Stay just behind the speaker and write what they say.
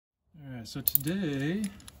Alright, so today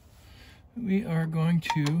we are going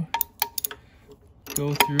to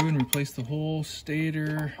go through and replace the whole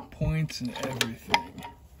stator, points, and everything.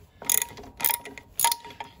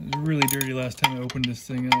 It was really dirty last time I opened this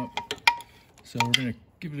thing up, so we're going to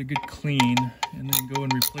give it a good clean and then go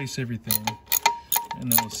and replace everything,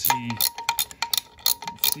 and then we'll see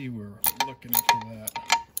we're looking at for that.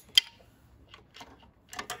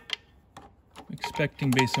 I'm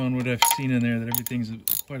expecting, based on what I've seen in there, that everything's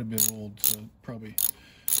quite a bit old, so probably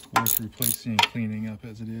worth replacing and cleaning up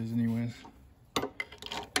as it is anyways. Got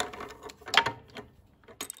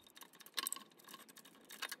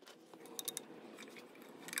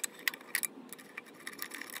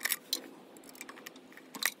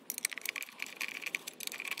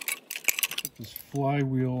this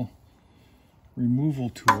flywheel removal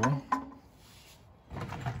tool,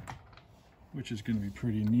 which is going to be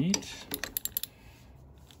pretty neat.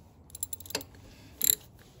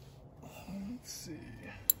 Let's see.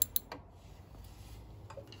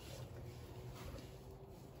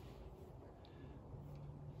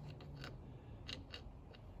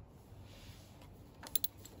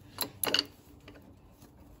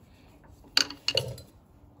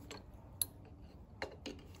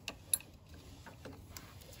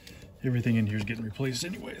 Everything in here is getting replaced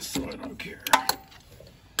anyways, so I don't care.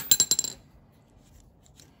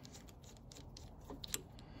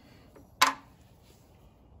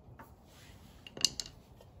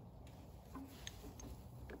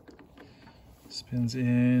 Spins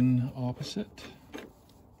in opposite.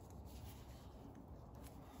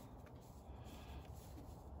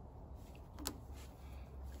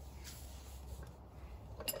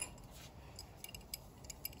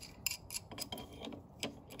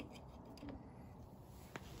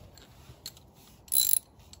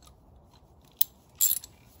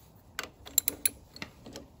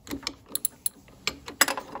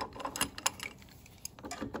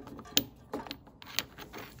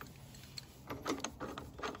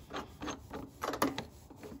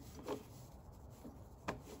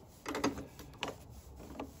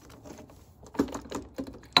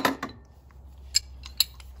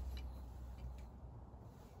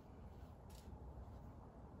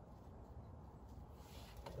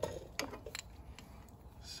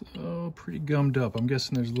 So pretty gummed up. I'm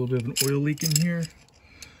guessing there's a little bit of an oil leak in here.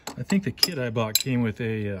 I think the kit I bought came with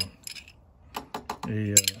a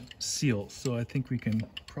seal, so I think we can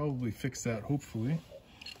probably fix that, hopefully.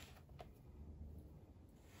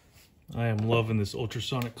 I am loving this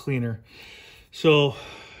ultrasonic cleaner. So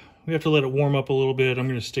we have to let it warm up a little bit. I'm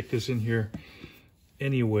going to stick this in here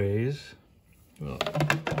anyways. Well,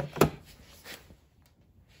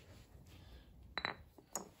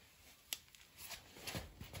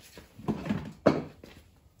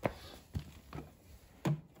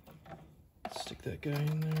 stick that guy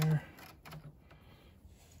in there.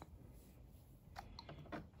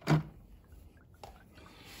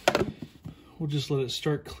 We'll just let it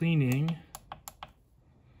start cleaning.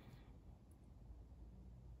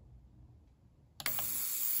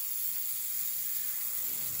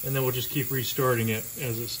 And then we'll just keep restarting it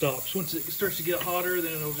as it stops. Once it starts to get hotter,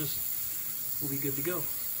 then we'll be good to go.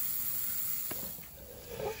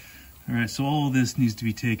 All right, so all of this needs to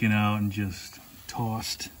be taken out and just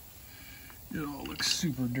tossed. It all looks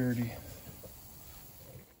super dirty.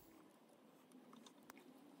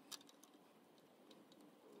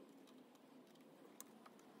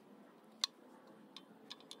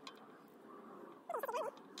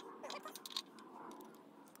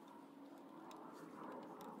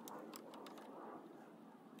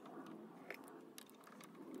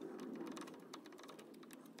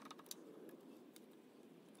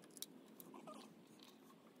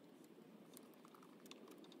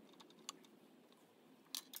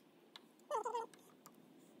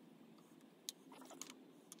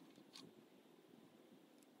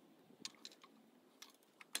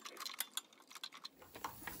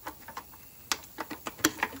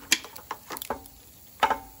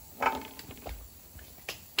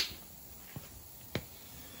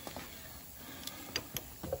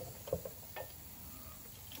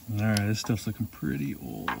 All right, this stuff's looking pretty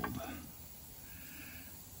old.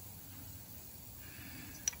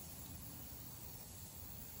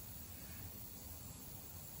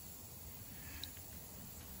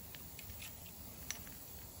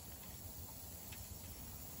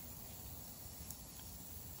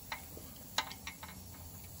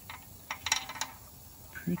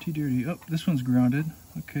 Pretty dirty. Oh, this one's grounded.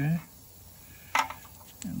 Okay.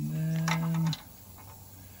 And then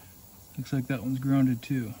looks like that one's grounded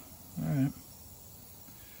too. All right.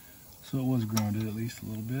 So it was grounded at least a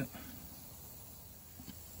little bit.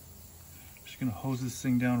 Just gonna hose this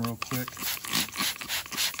thing down real quick.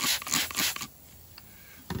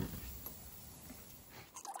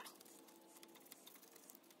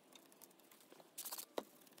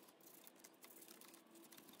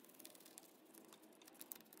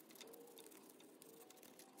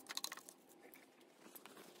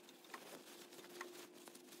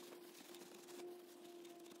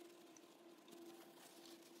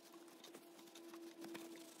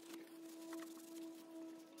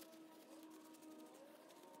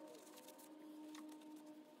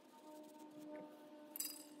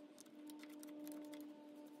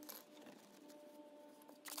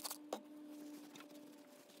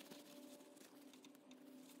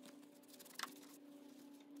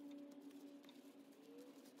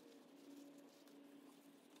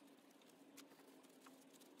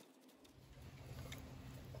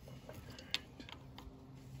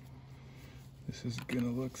 This is gonna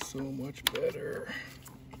look so much better.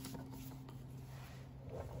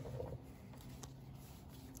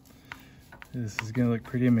 This is gonna look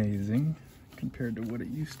pretty amazing compared to what it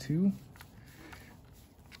used to.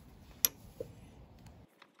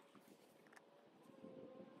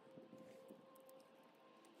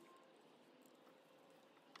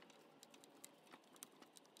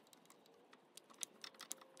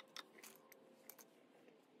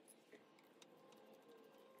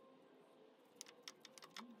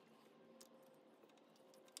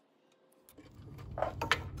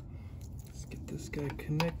 Let's get this guy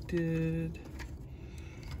connected.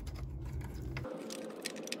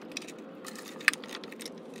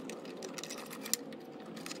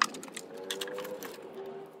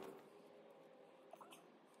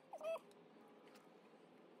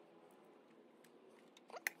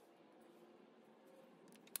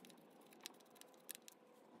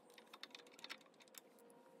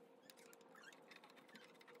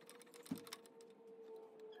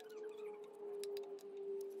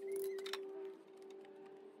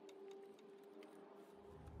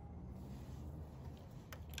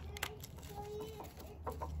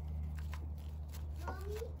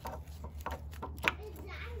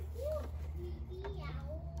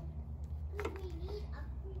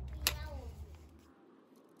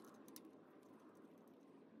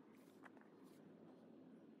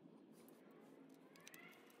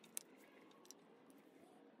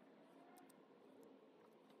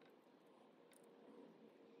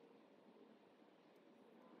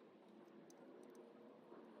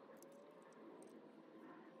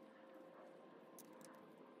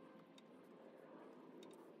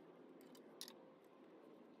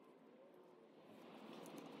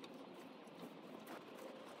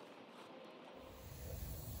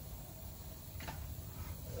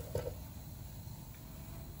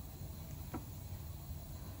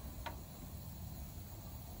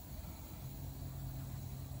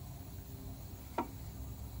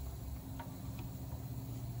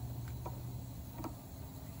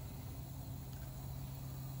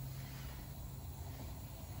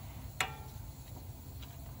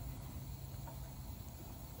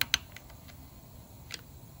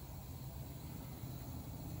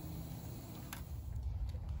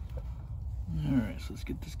 So let's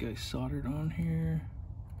get this guy soldered on here.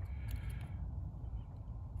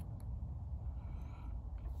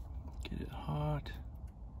 Get it hot.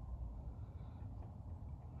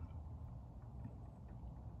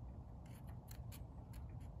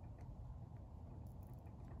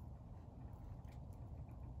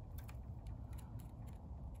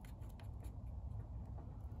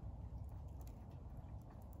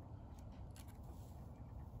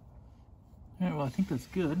 All right, well, I think that's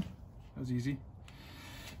good. That was easy.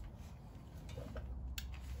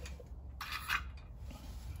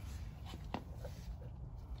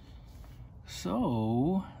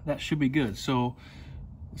 So that should be good. So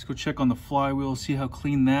let's go check on the flywheel, see how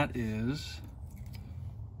clean that is.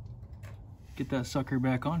 Get that sucker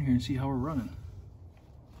back on here and see how we're running.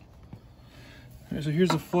 All right, so here's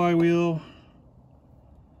the flywheel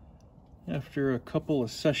after a couple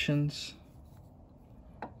of sessions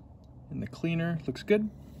in the cleaner. Looks good.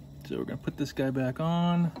 So we're gonna put this guy back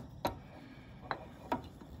on.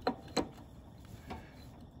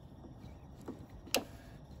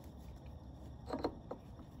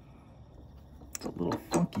 It's a little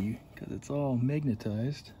funky because it's all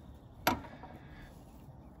magnetized.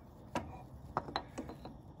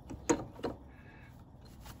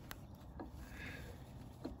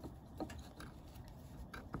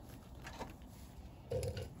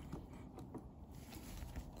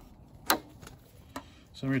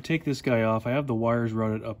 So I'm going to take this guy off. I have the wires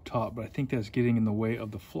routed up top, but I think that's getting in the way of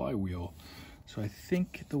the flywheel. So I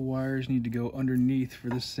think the wires need to go underneath for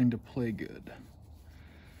this thing to play good.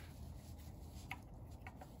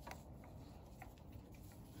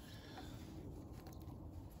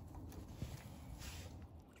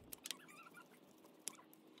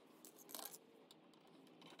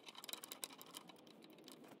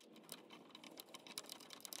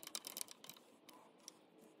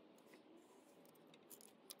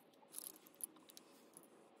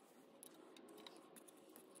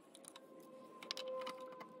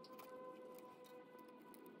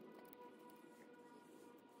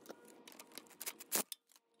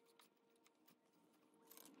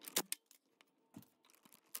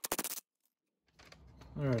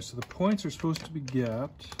 All right, so the points are supposed to be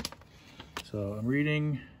gapped. So I'm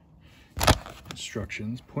reading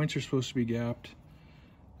instructions. Points are supposed to be gapped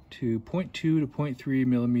to 0.2 to 0.3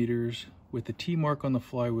 millimeters with the T mark on the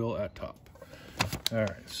flywheel at top. All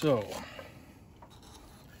right, so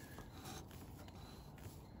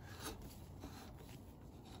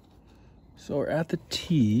we're at the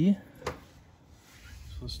T. So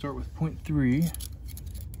let's start with 0.3.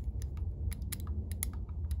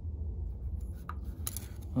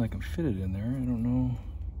 Well, I can fit it in there. I don't know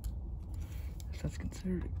if that's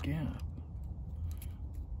considered a gap.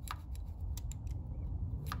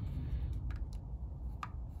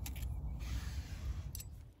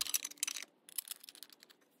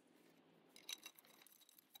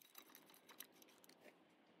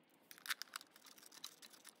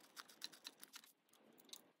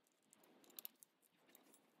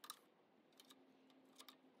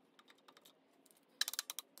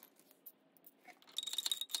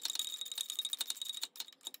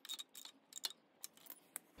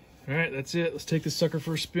 All right, that's it. Let's take this sucker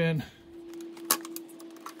for a spin.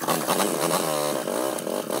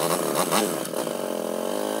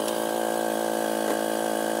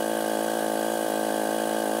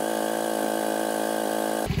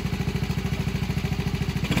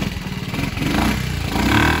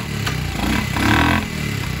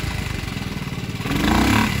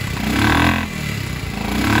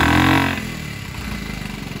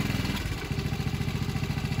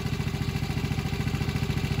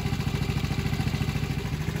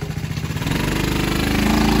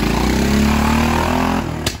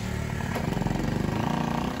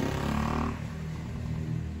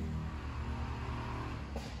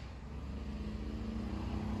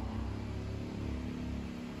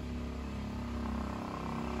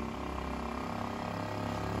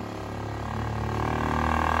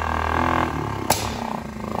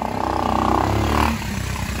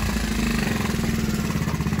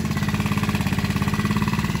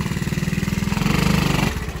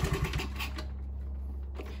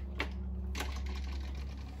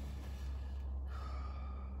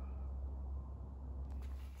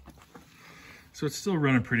 So it's still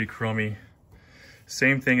running pretty crummy.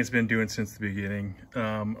 Same thing it's been doing since the beginning.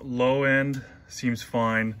 Low end seems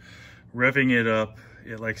fine. Revving it up,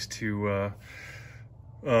 it likes to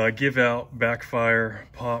give out backfire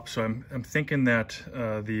pop. So I'm thinking that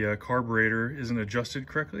the carburetor isn't adjusted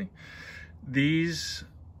correctly. These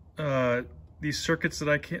circuits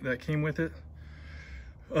that came with it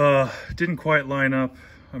didn't quite line up.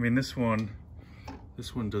 I mean, this one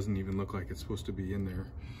doesn't even look like it's supposed to be in there.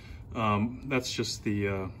 That's just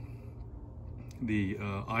the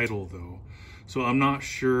idle though. So I'm not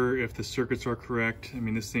sure if the circuits are correct. I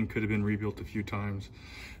mean, this thing could have been rebuilt a few times.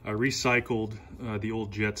 I recycled the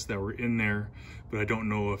old jets that were in there, but I don't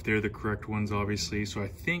know if they're the correct ones, obviously. So I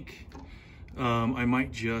think I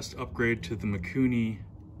might just upgrade to the Mikuni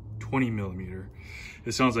 20 millimeter.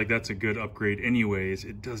 It sounds like that's a good upgrade anyways.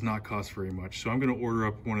 It does not cost very much. So I'm gonna order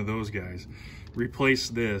up one of those guys, replace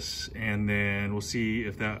this, and then we'll see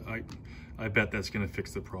if that, I bet that's gonna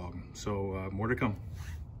fix the problem. So more to come.